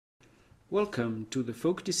Welcome to the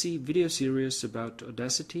Folk-DC video series about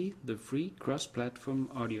Audacity, the free cross-platform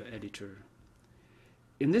audio editor.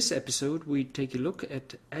 In this episode we take a look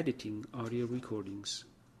at editing audio recordings.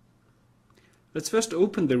 Let's first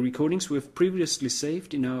open the recordings we have previously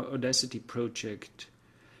saved in our Audacity project.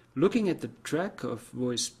 Looking at the track of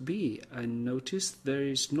voice B, I noticed there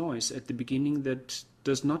is noise at the beginning that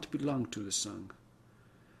does not belong to the song.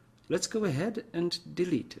 Let's go ahead and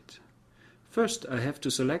delete it. First, I have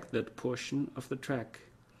to select that portion of the track.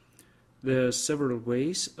 There are several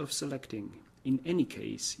ways of selecting. In any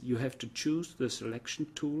case, you have to choose the selection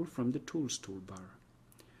tool from the Tools toolbar.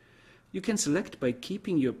 You can select by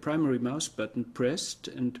keeping your primary mouse button pressed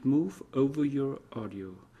and move over your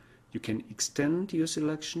audio. You can extend your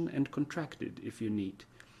selection and contract it if you need.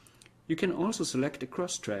 You can also select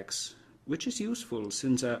across tracks, which is useful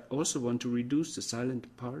since I also want to reduce the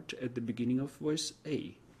silent part at the beginning of voice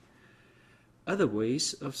A. Other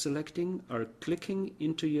ways of selecting are clicking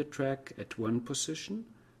into your track at one position,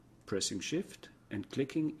 pressing Shift, and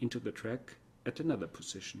clicking into the track at another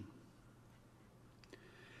position.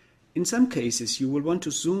 In some cases you will want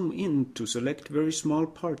to zoom in to select very small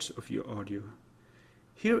parts of your audio.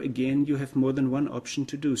 Here again you have more than one option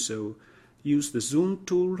to do so. Use the Zoom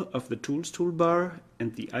tool of the Tools toolbar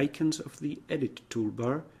and the icons of the Edit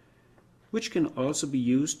toolbar, which can also be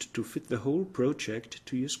used to fit the whole project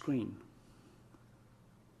to your screen.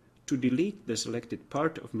 To delete the selected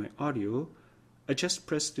part of my audio, I just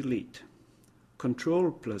press Delete.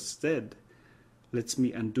 Ctrl+Z lets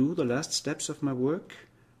me undo the last steps of my work.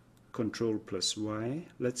 Ctrl+Y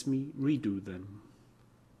lets me redo them.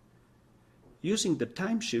 Using the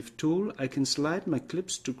Time Shift tool, I can slide my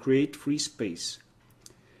clips to create free space.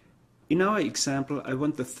 In our example, I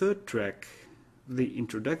want the third track, the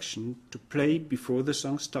introduction, to play before the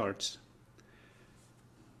song starts.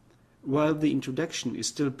 While the introduction is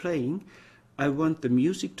still playing, I want the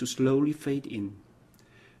music to slowly fade in.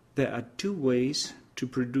 There are two ways to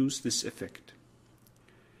produce this effect.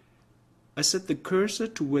 I set the cursor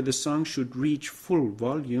to where the song should reach full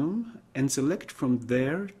volume and select from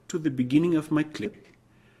there to the beginning of my clip.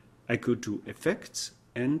 I go to Effects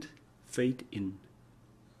and Fade In.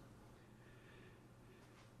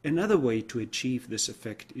 Another way to achieve this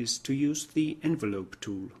effect is to use the Envelope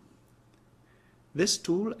tool. This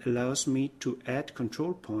tool allows me to add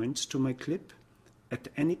control points to my clip at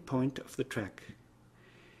any point of the track.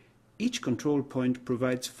 Each control point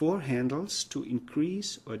provides 4 handles to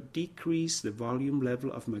increase or decrease the volume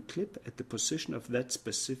level of my clip at the position of that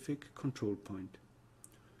specific control point.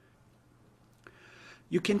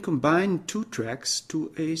 You can combine 2 tracks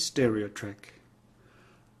to a stereo track.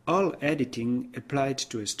 All editing applied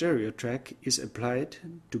to a stereo track is applied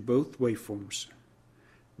to both waveforms.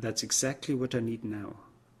 That's exactly what I need now.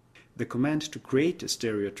 The command to create a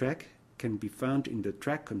stereo track can be found in the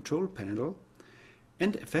Track Control panel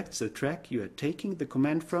and affects the track you are taking the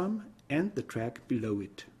command from and the track below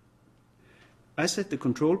it. I set the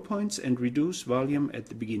control points and reduce volume at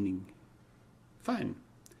the beginning. Fine.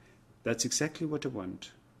 That's exactly what I want.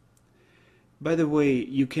 By the way,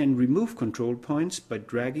 you can remove control points by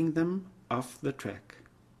dragging them off the track.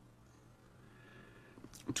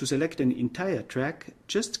 To select an entire track,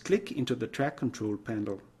 just click into the Track Control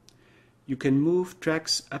panel. You can move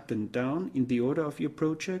tracks up and down in the order of your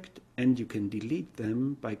project, and you can delete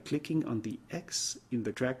them by clicking on the X in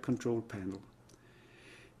the Track Control panel.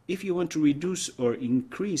 If you want to reduce or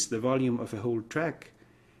increase the volume of a whole track,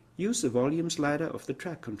 use the volume slider of the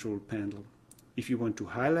Track Control panel. If you want to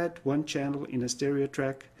highlight one channel in a stereo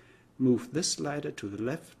track, move this slider to the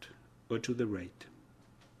left or to the right.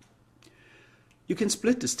 You can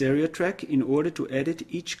split the stereo track in order to edit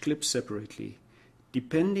each clip separately.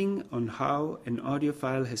 Depending on how an audio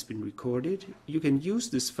file has been recorded, you can use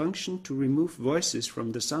this function to remove voices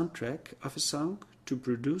from the soundtrack of a song to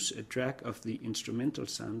produce a track of the instrumental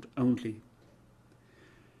sound only.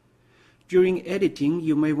 During editing,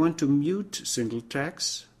 you may want to mute single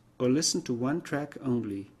tracks or listen to one track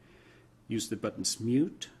only. Use the buttons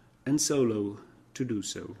Mute and Solo to do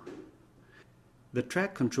so. The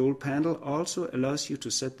Track Control panel also allows you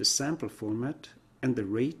to set the sample format and the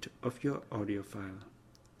rate of your audio file.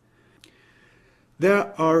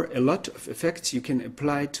 There are a lot of effects you can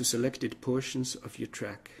apply to selected portions of your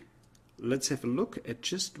track. Let's have a look at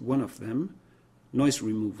just one of them, noise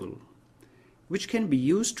removal, which can be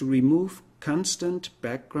used to remove constant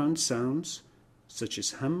background sounds such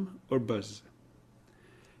as hum or buzz.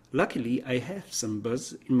 Luckily, I have some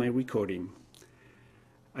buzz in my recording.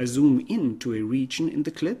 I zoom in to a region in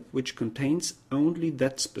the clip which contains only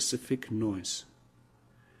that specific noise.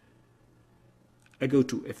 I go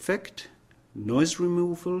to Effect, Noise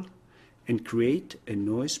Removal, and create a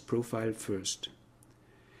noise profile first.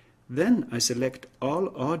 Then I select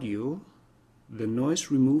all audio the noise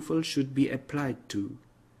removal should be applied to,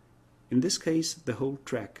 in this case the whole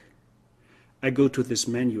track. I go to this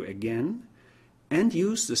menu again and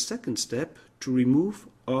use the second step to remove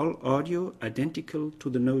all audio identical to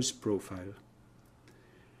the noise profile.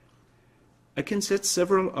 I can set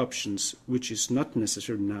several options, which is not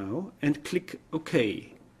necessary now, and click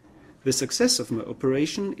OK. The success of my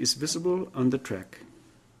operation is visible on the track.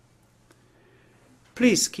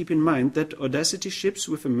 Please keep in mind that Audacity ships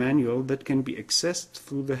with a manual that can be accessed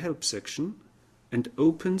through the Help section and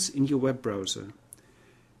opens in your web browser.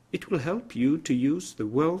 It will help you to use the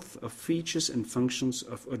wealth of features and functions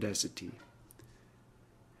of Audacity.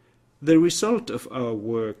 The result of our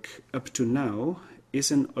work up to now is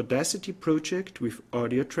an Audacity project with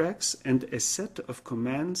audio tracks and a set of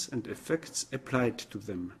commands and effects applied to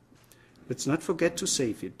them. Let's not forget to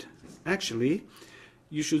save it. Actually,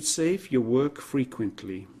 you should save your work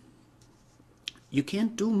frequently. You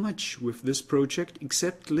can't do much with this project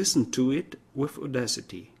except listen to it with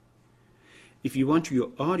Audacity. If you want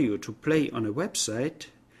your audio to play on a website,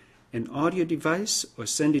 an audio device, or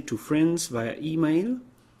send it to friends via email,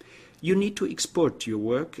 you need to export your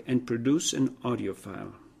work and produce an audio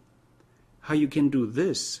file. How you can do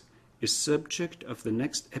this is subject of the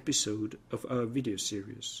next episode of our video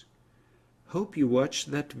series. Hope you watch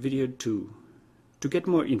that video too. To get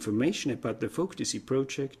more information about the Folk-DC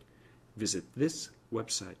project, visit this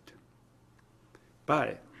website.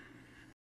 Bye.